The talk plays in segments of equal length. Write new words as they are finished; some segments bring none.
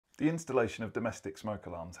The installation of domestic smoke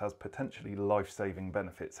alarms has potentially life-saving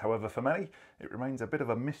benefits. However, for many, it remains a bit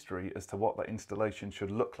of a mystery as to what that installation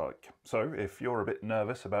should look like. So if you're a bit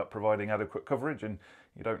nervous about providing adequate coverage and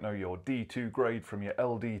you don't know your D2 grade from your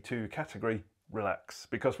LD2 category, relax,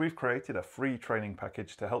 because we've created a free training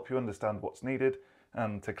package to help you understand what's needed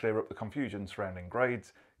and to clear up the confusion surrounding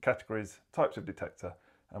grades, categories, types of detector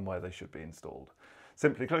and where they should be installed.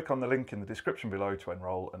 Simply click on the link in the description below to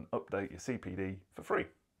enrol and update your CPD for free.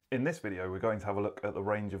 In this video, we're going to have a look at the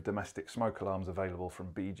range of domestic smoke alarms available from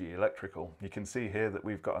BG Electrical. You can see here that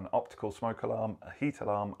we've got an optical smoke alarm, a heat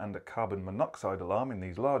alarm and a carbon monoxide alarm in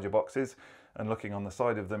these larger boxes. And looking on the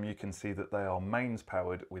side of them, you can see that they are mains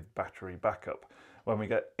powered with battery backup. When we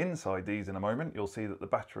get inside these in a moment, you'll see that the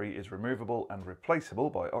battery is removable and replaceable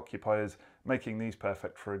by occupiers, making these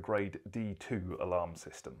perfect for a grade D2 alarm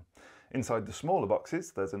system. Inside the smaller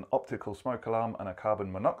boxes, there's an optical smoke alarm and a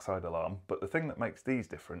carbon monoxide alarm, but the thing that makes these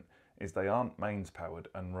different is they aren't mains powered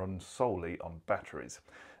and run solely on batteries.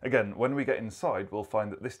 Again, when we get inside, we'll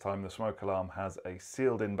find that this time the smoke alarm has a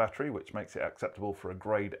sealed in battery, which makes it acceptable for a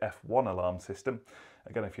grade F1 alarm system.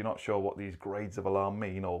 Again, if you're not sure what these grades of alarm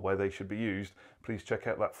mean or where they should be used, please check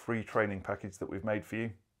out that free training package that we've made for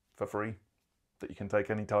you for free, that you can take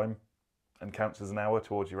any time and counts as an hour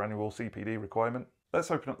towards your annual CPD requirement. Let's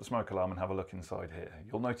open up the smoke alarm and have a look inside here.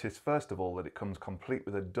 You'll notice first of all that it comes complete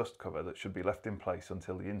with a dust cover that should be left in place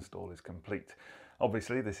until the install is complete.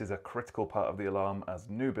 Obviously this is a critical part of the alarm as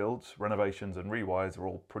new builds, renovations and rewires are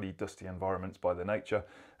all pretty dusty environments by their nature,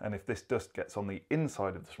 and if this dust gets on the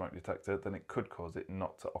inside of the smoke detector then it could cause it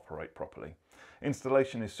not to operate properly.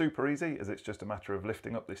 Installation is super easy as it's just a matter of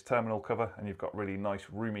lifting up this terminal cover and you've got really nice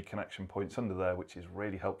roomy connection points under there, which is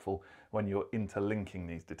really helpful when you're interlinking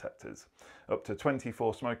these detectors. Up to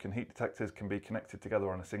 24 smoke and heat detectors can be connected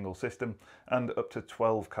together on a single system and up to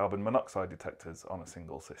 12 carbon monoxide detectors on a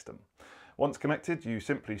single system. Once connected, you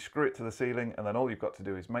simply screw it to the ceiling and then all you've got to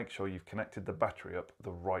do is make sure you've connected the battery up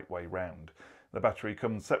the right way round. The battery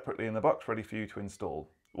comes separately in the box ready for you to install.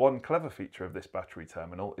 One clever feature of this battery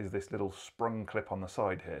terminal is this little sprung clip on the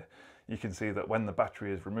side here. You can see that when the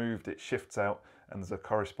battery is removed it shifts out and there's a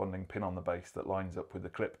corresponding pin on the base that lines up with the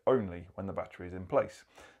clip only when the battery is in place.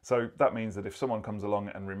 So that means that if someone comes along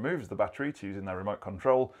and removes the battery to using their remote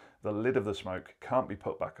control, the lid of the smoke can't be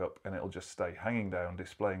put back up and it'll just stay hanging down,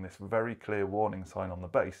 displaying this very clear warning sign on the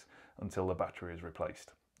base until the battery is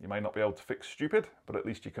replaced. You may not be able to fix stupid, but at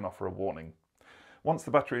least you can offer a warning. Once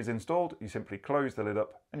the battery is installed, you simply close the lid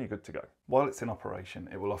up and you're good to go. While it's in operation,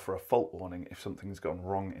 it will offer a fault warning if something's gone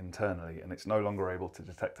wrong internally and it's no longer able to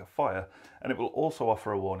detect a fire, and it will also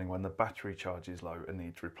offer a warning when the battery charge is low and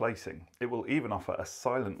needs replacing. It will even offer a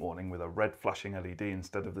silent warning with a red flashing LED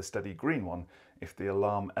instead of the steady green one if the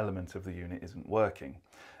alarm element of the unit isn't working.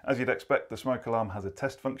 As you'd expect, the smoke alarm has a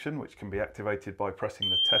test function which can be activated by pressing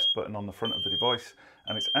the test button on the front of the device,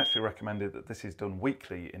 and it's actually recommended that this is done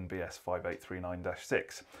weekly in BS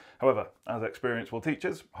 5839-6. However, as experience will teach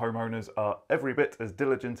us, homeowners are every bit as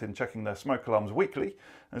diligent in checking their smoke alarms weekly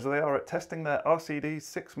as they are at testing their RCDs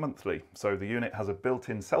 6 monthly. So the unit has a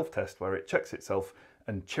built-in self-test where it checks itself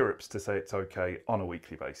and chirrups to say it's okay on a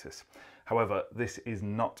weekly basis. However, this is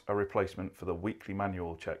not a replacement for the weekly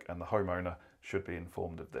manual check and the homeowner should be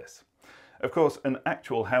informed of this. Of course, an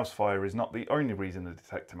actual house fire is not the only reason the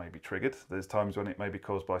detector may be triggered. There's times when it may be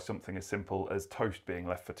caused by something as simple as toast being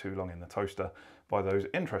left for too long in the toaster by those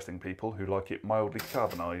interesting people who like it mildly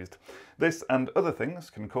carbonised. This and other things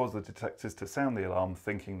can cause the detectors to sound the alarm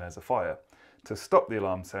thinking there's a fire. To stop the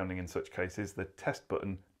alarm sounding in such cases, the test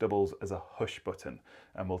button doubles as a hush button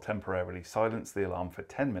and will temporarily silence the alarm for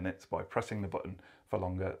 10 minutes by pressing the button for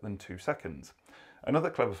longer than 2 seconds.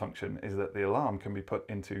 Another clever function is that the alarm can be put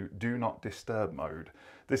into Do Not Disturb mode.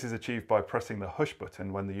 This is achieved by pressing the hush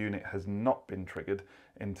button when the unit has not been triggered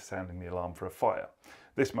into sounding the alarm for a fire.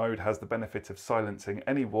 This mode has the benefit of silencing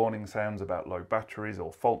any warning sounds about low batteries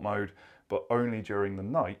or fault mode, but only during the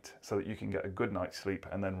night so that you can get a good night's sleep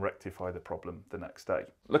and then rectify the problem the next day.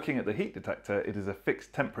 Looking at the heat detector, it is a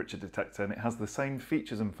fixed temperature detector and it has the same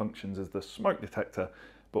features and functions as the smoke detector,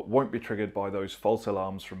 but won't be triggered by those false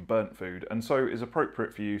alarms from burnt food, and so is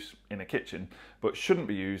appropriate for use in a kitchen, but shouldn't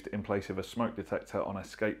be used in place of a smoke detector on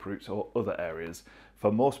escape routes or other areas. For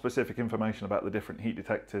more specific information about the different heat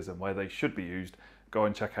detectors and where they should be used, go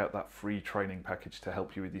and check out that free training package to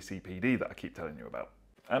help you with your CPD that I keep telling you about.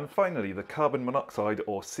 And finally, the carbon monoxide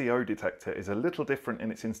or CO detector is a little different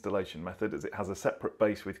in its installation method as it has a separate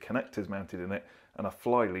base with connectors mounted in it and a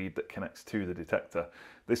fly lead that connects to the detector.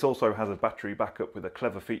 This also has a battery backup with a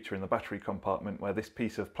clever feature in the battery compartment where this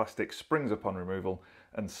piece of plastic springs upon removal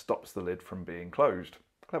and stops the lid from being closed.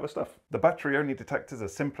 Clever stuff. The battery-only detectors are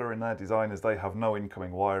simpler in their design as they have no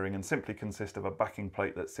incoming wiring and simply consist of a backing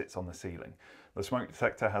plate that sits on the ceiling. The smoke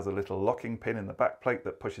detector has a little locking pin in the back plate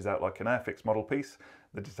that pushes out like an eFIXX model piece.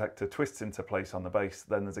 The detector twists into place on the base,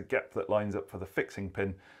 then there's a gap that lines up for the fixing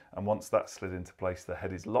pin, and once that's slid into place, the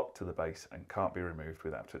head is locked to the base and can't be removed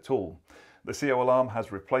without a tool. The CO alarm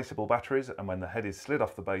has replaceable batteries, and when the head is slid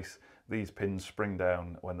off the base, these pins spring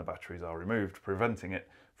down when the batteries are removed, preventing it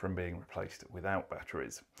from being replaced without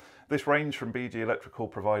batteries. This range from BG Electrical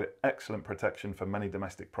provide excellent protection for many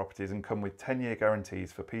domestic properties and come with 10-year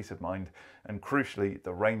guarantees for peace of mind, and crucially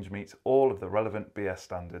the range meets all of the relevant BS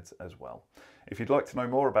standards as well. If you'd like to know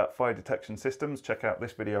more about fire detection systems, check out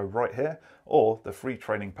this video right here or the free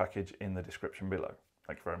training package in the description below.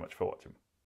 Thank you very much for watching.